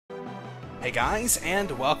Hey guys,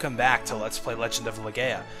 and welcome back to Let's Play Legend of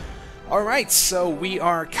Legaia. Alright, so we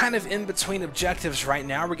are kind of in between objectives right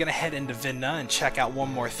now. We're going to head into Vidna and check out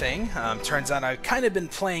one more thing. Turns out I've kind of been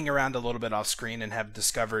playing around a little bit off screen and have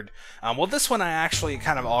discovered, well, this one I actually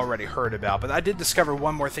kind of already heard about, but I did discover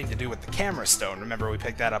one more thing to do with the camera stone. Remember, we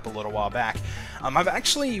picked that up a little while back. I've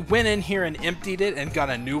actually went in here and emptied it and got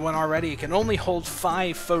a new one already. It can only hold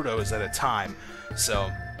 5 photos at a time, so...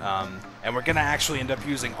 and we're going to actually end up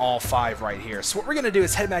using all 5 right here. So what we're going to do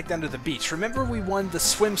is head back down to the beach. Remember we won the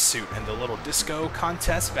swimsuit and the little disco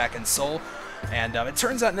contest back in Seoul? And it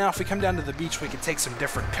turns out now if we come down to the beach we can take some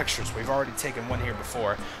different pictures. We've already taken one here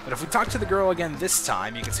before. But if we talk to the girl again this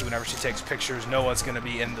time, you can see whenever she takes pictures, Noah's going to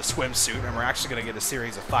be in the swimsuit. And we're actually going to get a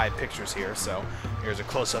series of 5 pictures here. So here's a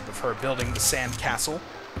close-up of her building the sand castle.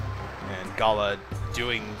 And Gala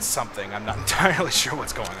doing something. I'm not entirely sure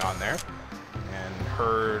what's going on there.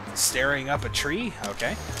 Her staring up a tree,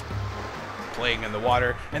 okay, playing in the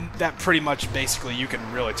water, and that pretty much basically you can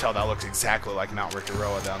really tell that looks exactly like Mount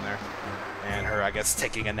Rotorua down there, and her, I guess,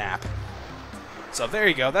 taking a nap. So there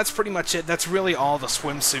you go, that's pretty much it. That's really all the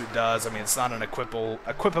swimsuit does. I mean, it's not an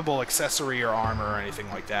equipable accessory or armor or anything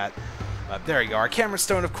like that. There you go. Our camera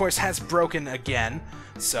stone, of course, has broken again.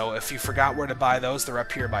 So if you forgot where to buy those, they're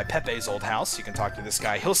up here by Pepe's old house. You can talk to this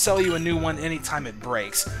guy. He'll sell you a new one anytime it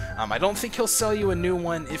breaks. I don't think he'll sell you a new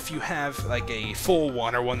one if you have like a full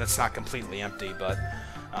one or one that's not completely empty, but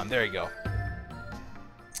there you go.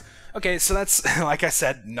 Okay, so that's, like I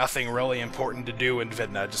said, nothing really important to do in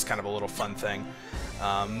Vidna, just kind of a little fun thing.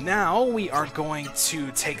 Now we are going to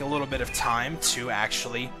take a little bit of time to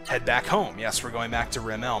actually head back home. Yes, we're going back to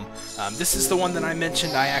Rim Elm. This is the one that I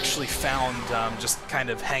mentioned I actually found just kind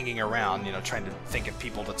of hanging around, you know, trying to think of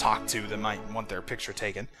people to talk to that might want their picture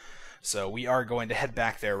taken. So we are going to head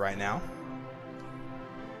back there right now.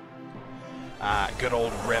 Good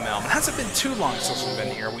old Rim Elm. It hasn't been too long since we've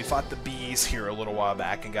been here. We fought the bees here a little while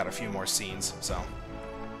back and got a few more scenes, so...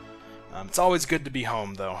 it's always good to be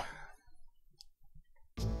home, though.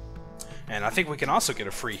 And I think we can also get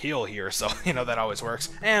a free heal here, so, you know, that always works.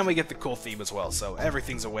 And we get the cool theme as well, so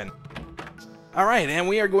everything's a win. Alright, and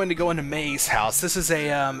we are going to go into May's house. This is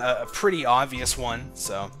a pretty obvious one,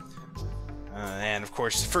 so... and, of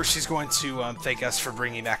course, first she's going to thank us for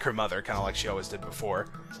bringing back her mother, kind of like she always did before.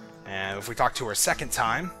 And if we talk to her a second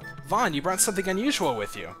time... Vaughn, you brought something unusual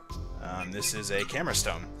with you. This is a camera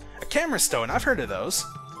stone. A camera stone, I've heard of those.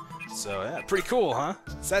 So, yeah, pretty cool, huh?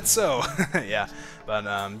 Is that so? Yeah, but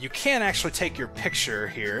you can actually take your picture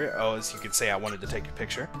here. Oh, as you could say, I wanted to take your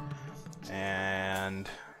picture. And...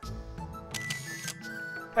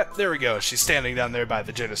 there we go. She's standing down there by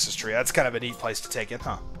the Genesis tree. That's kind of a neat place to take it,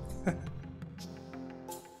 huh?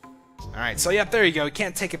 Alright, so yep, there you go. You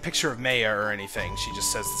can't take a picture of Maya or anything. She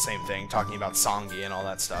just says the same thing, talking about Songi and all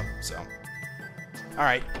that stuff, so...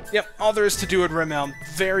 Alright, yep, all there is to do at Rim Elm,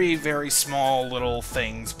 very, very small little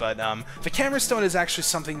things, but the camera stone is actually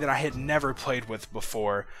something that I had never played with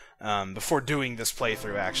before, before doing this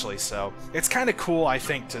playthrough, actually, so it's kind of cool, I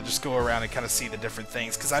think, to just go around and kind of see the different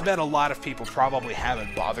things, because I bet a lot of people probably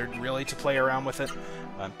haven't bothered, really, to play around with it.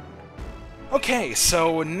 Okay,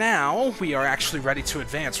 so now we are actually ready to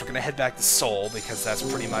advance. We're going to head back to Seoul, because that's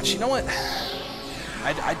pretty much... You know what?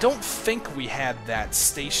 I don't think we had that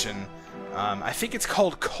station... I think it's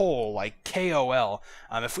called Kol, like K-O-L.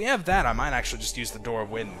 If we have that, I might actually just use the Door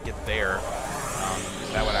of Wind and get there.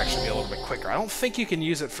 That would actually be a little bit quicker. I don't think you can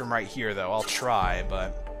use it from right here, though. I'll try,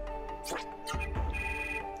 but...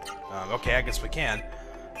 okay, I guess we can.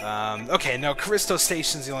 Okay, no, Karisto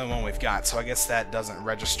Station's the only one we've got, so I guess that doesn't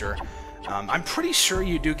register. I'm pretty sure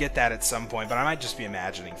you do get that at some point, but I might just be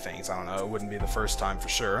imagining things. I don't know, it wouldn't be the first time for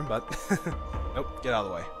sure, but... Nope, get out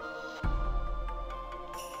of the way.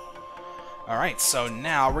 Alright, so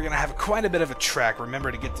now we're going to have quite a bit of a trek.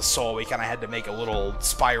 Remember, to get to Seoul, we kind of had to make a little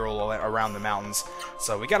spiral around the mountains.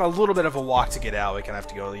 So we got a little bit of a walk to get out. We kind of have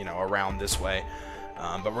to go, you know, around this way.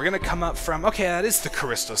 But we're going to come up from... Okay, that is the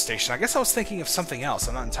Karisto Station. I guess I was thinking of something else.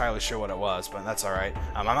 I'm not entirely sure what it was, but that's alright.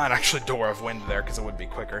 I might actually Door of Wind there, because it would be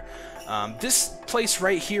quicker. This place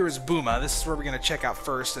right here is Buma. This is where we're going to check out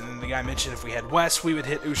first. And then the guy mentioned if we head west, we would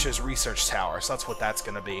hit Usha's research tower. So that's what that's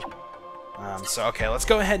going to be. So, okay, let's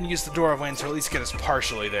go ahead and use the Door of Wind to at least get us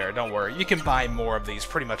partially there. Don't worry. You can buy more of these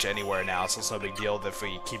pretty much anywhere now, so it's no big deal if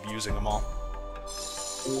we keep using them all.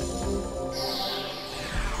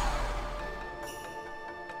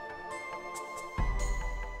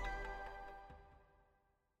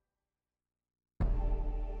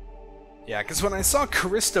 Yeah, because when I saw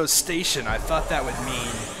Karisto Station, I thought that would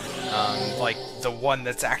mean, like, the one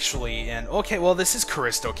that's actually in... Okay, well, this is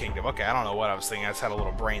Karisto Kingdom. Okay, I don't know what I was thinking. I just had a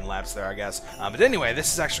little brain lapse there, I guess. But anyway,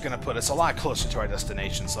 this is actually going to put us a lot closer to our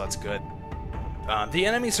destination, so that's good. The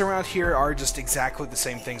enemies around here are just exactly the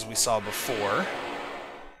same things we saw before.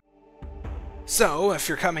 So, if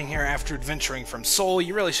you're coming here after adventuring from Seoul,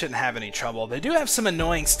 you really shouldn't have any trouble. They do have some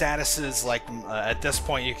annoying statuses, like at this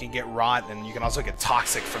point you can get rot, and you can also get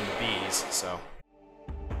toxic from the bees, so...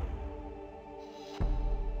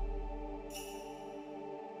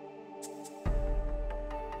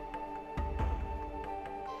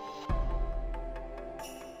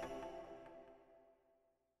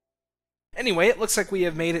 Anyway, it looks like we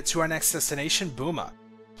have made it to our next destination, Buma.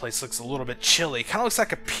 Place looks a little bit chilly. Kind of looks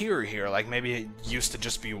like a pier here, like maybe it used to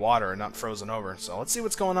just be water and not frozen over. So let's see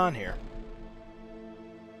what's going on here.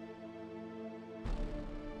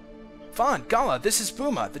 Vaughn, Gala, this is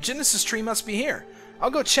Buma. The Genesis tree must be here. I'll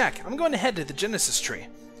go check. I'm going to head to the Genesis tree.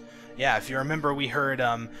 Yeah, if you remember, we heard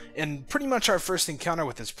in pretty much our first encounter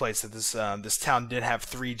with this place that this town did have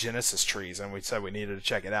 3 Genesis trees, and we said we needed to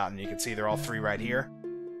check it out. And you can see they're all 3 right here.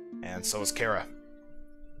 And so is Kara.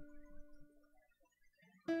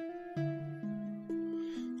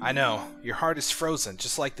 I know, your heart is frozen,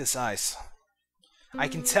 just like this ice. I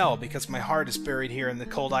can tell, because my heart is buried here in the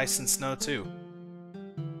cold ice and snow, too.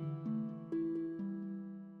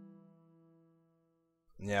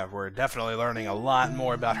 Yeah, we're definitely learning a lot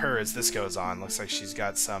more about her as this goes on. Looks like she's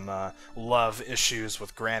got some love issues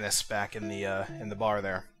with Granis back in the bar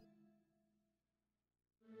there.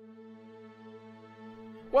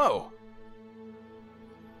 Whoa!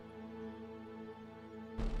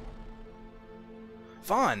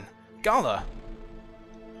 Vaughn! Gala!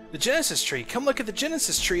 The Genesis tree! Come look at the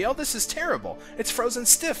Genesis tree! Oh, this is terrible! It's frozen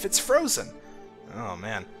stiff! It's frozen! Oh,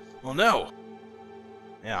 man. Well, no!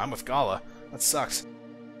 Yeah, I'm with Gala. That sucks.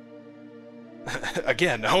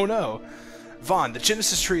 Again, oh no! Vaughn, the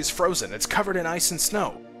Genesis tree is frozen. It's covered in ice and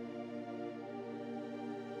snow.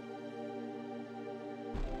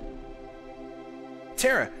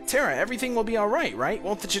 Terra, everything will be alright, right?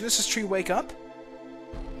 Won't the Genesis tree wake up?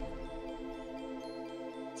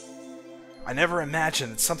 I never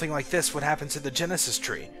imagined that something like this would happen to the Genesis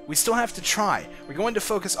tree. We still have to try. We're going to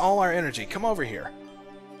focus all our energy. Come over here.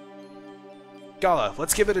 Gala,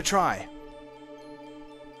 let's give it a try.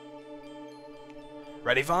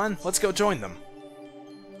 Ready, Vaughn? Let's go join them.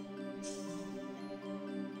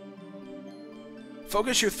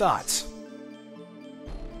 Focus your thoughts.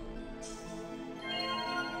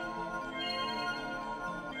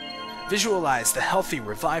 Visualize the healthy,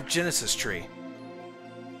 revived Genesis tree.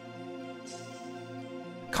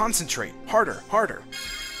 Concentrate. Harder, harder.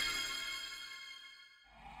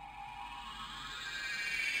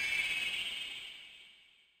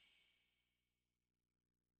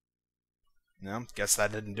 No, guess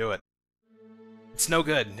that didn't do it. It's no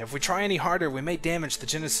good. If we try any harder, we may damage the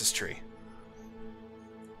Genesis tree.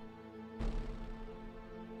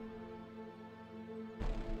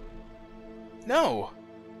 No!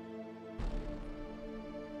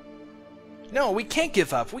 No, we can't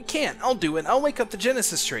give up. We can't. I'll do it. I'll wake up the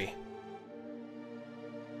Genesis tree.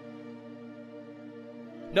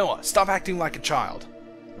 Noah, stop acting like a child.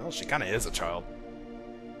 Well, she kind of is a child.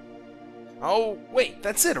 Oh, wait,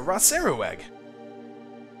 that's it, a Rossero egg.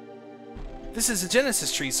 This is a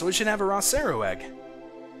Genesis tree, so we should have a Rossero egg.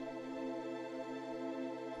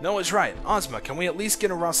 Noah's right. Ozma, can we at least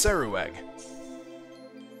get a Rossero egg?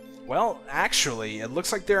 Well, actually, it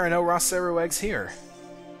looks like there are no Rossero eggs here.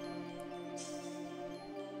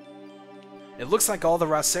 It looks like all the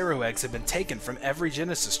Rossero eggs have been taken from every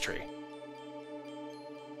Genesis tree.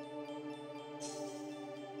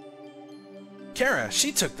 Kara,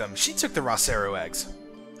 she took them. She took the Rossero eggs.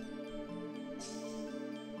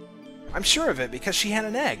 I'm sure of it because she had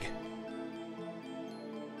an egg.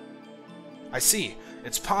 I see.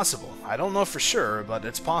 It's possible. I don't know for sure, but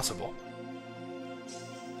it's possible.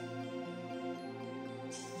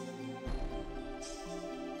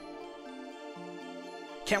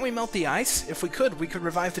 Can't we melt the ice? If we could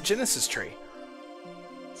revive the Genesis tree.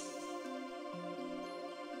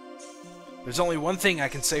 There's only one thing I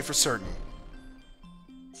can say for certain.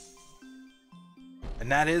 And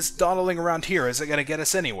that is, dawdling around here isn't going to get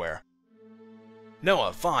us anywhere.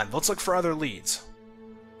 Noah, Vaughn, let's look for other leads.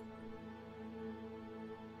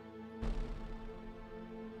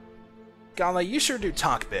 Gala, you sure do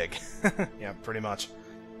talk big. Yeah, pretty much.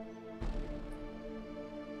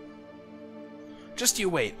 Just you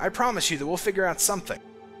wait. I promise you that we'll figure out something.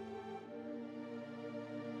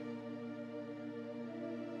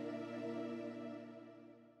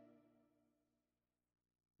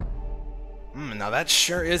 Now that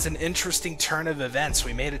sure is an interesting turn of events.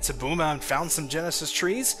 We made it to Booma and found some Genesis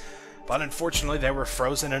trees, but unfortunately they were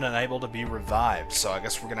frozen and unable to be revived, so I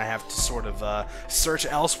guess we're gonna have to sort of search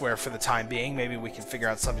elsewhere for the time being. Maybe we can figure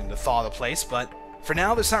out something to thaw the place, but for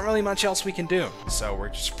now there's not really much else we can do, so we're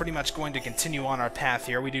just pretty much going to continue on our path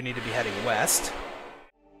here. We do need to be heading west,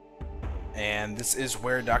 and this is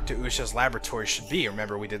where Dr. Usha's laboratory should be.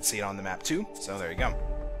 Remember, we did see it on the map too, so there you go.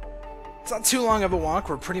 It's not too long of a walk,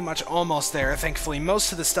 we're pretty much almost there. Thankfully,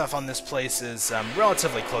 most of the stuff on this place is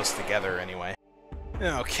relatively close together anyway.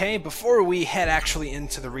 Okay, before we head actually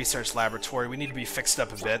into the research laboratory, we need to be fixed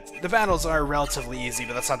up a bit. The battles are relatively easy,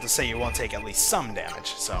 but that's not to say you won't take at least some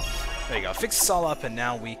damage. So, there you go. Fix this all up, and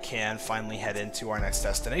now we can finally head into our next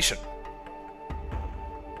destination.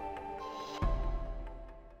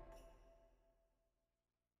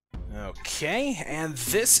 Okay, and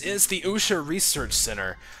this is the Usha Research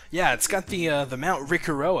Center. Yeah, it's got the Mount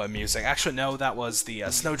Rikuroa music. Actually, no, that was the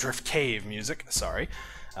Snowdrift Cave music. Sorry.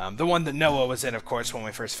 The one that Noah was in, of course, when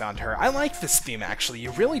we first found her. I like this theme, actually.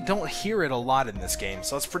 You really don't hear it a lot in this game,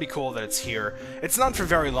 so it's pretty cool that it's here. It's not for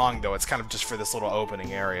very long, though. It's kind of just for this little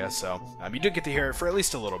opening area, so you do get to hear it for at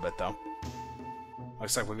least a little bit, though.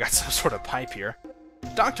 Looks like we've got some sort of pipe here.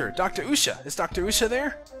 Dr. Usha! Is Dr. Usha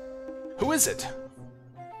there? Who is it?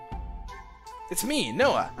 It's me,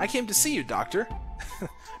 Noah. I came to see you, Doctor.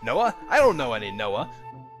 Noah? I don't know any Noah.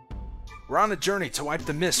 We're on a journey to wipe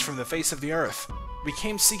the mist from the face of the earth. We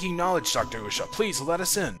came seeking knowledge, Dr. Usha. Please, let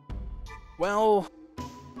us in. Well,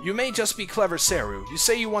 you may just be clever, Seru. You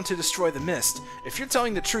say you want to destroy the mist. If you're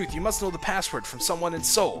telling the truth, you must know the password from someone in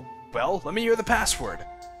Seoul. Well, let me hear the password.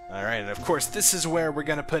 Alright, and of course, this is where we're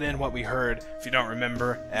gonna put in what we heard. If you don't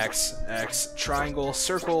remember, X, X, triangle,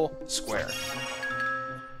 circle, square.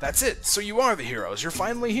 That's it. So you are the heroes. You're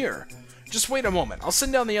finally here. Just wait a moment. I'll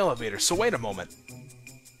send down the elevator, so wait a moment.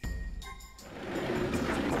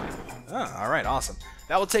 Alright, awesome.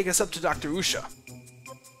 That will take us up to Dr. Usha.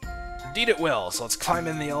 Indeed it will, so let's climb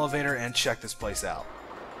in the elevator and check this place out.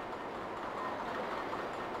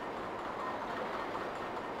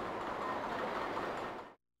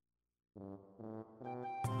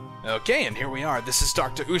 Okay, and here we are. This is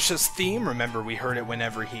Dr. Usha's theme. Remember, we heard it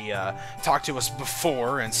whenever he talked to us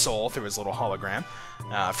before in Seoul through his little hologram.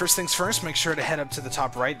 First things first, make sure to head up to the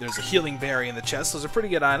top right. There's a healing berry in the chest. Those are pretty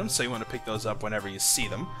good items, so you want to pick those up whenever you see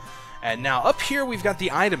them. And now, up here, we've got the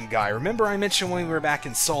item guy. Remember I mentioned when we were back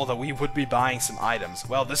in Seoul that we would be buying some items.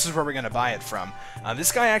 Well, this is where we're going to buy it from.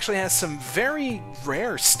 This guy actually has some very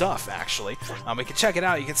rare stuff, actually. We can check it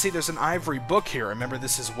out. You can see there's an ivory book here. Remember,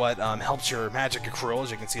 this is what helps your magic accrual, as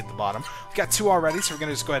you can see at the bottom. We've got 2 already, so we're going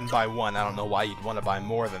to just go ahead and buy 1. I don't know why you'd want to buy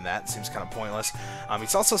more than that. It seems kind of pointless.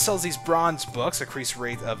 He also sells these bronze books, increased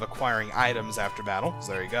rate of acquiring items after battle.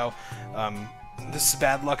 So there you go. This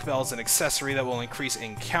Bad Luck Bell is an accessory that will increase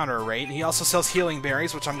encounter rate. He also sells healing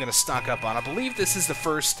berries, which I'm going to stock up on. I believe this is the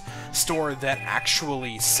first store that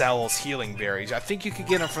actually sells healing berries. I think you could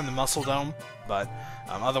get them from the Muscle Dome, but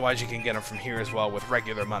otherwise you can get them from here as well with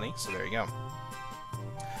regular money, so there you go.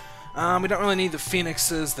 We don't really need the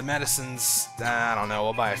phoenixes, the medicines, I don't know,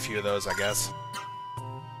 we'll buy a few of those, I guess.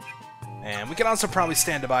 And we can also probably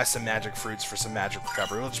stand to buy some magic fruits for some magic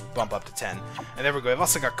recovery. We'll just bump up to 10. And there we go. We've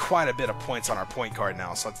also got quite a bit of points on our point card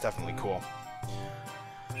now, so that's definitely cool.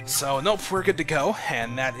 So, nope, we're good to go.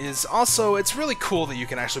 And that is also, it's really cool that you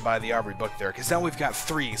can actually buy the Aubrey book there, because now we've got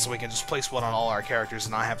 3, so we can just place one on all our characters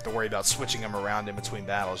and not have to worry about switching them around in between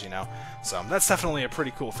battles, you know? So, that's definitely a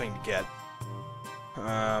pretty cool thing to get.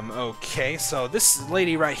 Okay, so this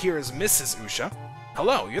lady right here is Mrs. Usha.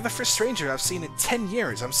 Hello, you're the first stranger I've seen in 10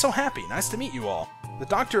 years. I'm so happy. Nice to meet you all. The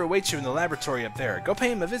doctor awaits you in the laboratory up there. Go pay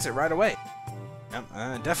him a visit right away.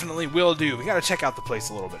 Yep, definitely will do. We gotta check out the place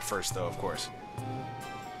a little bit first, though, of course.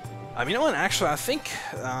 You know what? Actually, I think,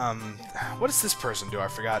 what does this person do? I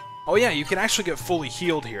forgot. Oh yeah, you can actually get fully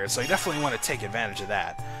healed here, so you definitely want to take advantage of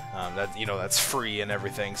that. You know, that's free and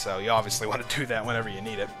everything, so you obviously want to do that whenever you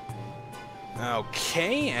need it.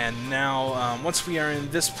 Okay, and now, once we are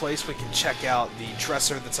in this place, we can check out the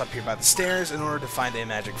dresser that's up here by the stairs in order to find a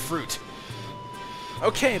magic fruit.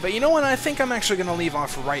 Okay, but you know what? I think I'm actually going to leave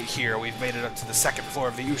off right here. We've made it up to the 2nd floor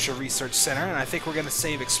of the Usha Research Center, and I think we're going to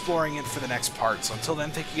save exploring it for the next part. So until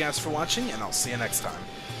then, thank you guys for watching, and I'll see you next time.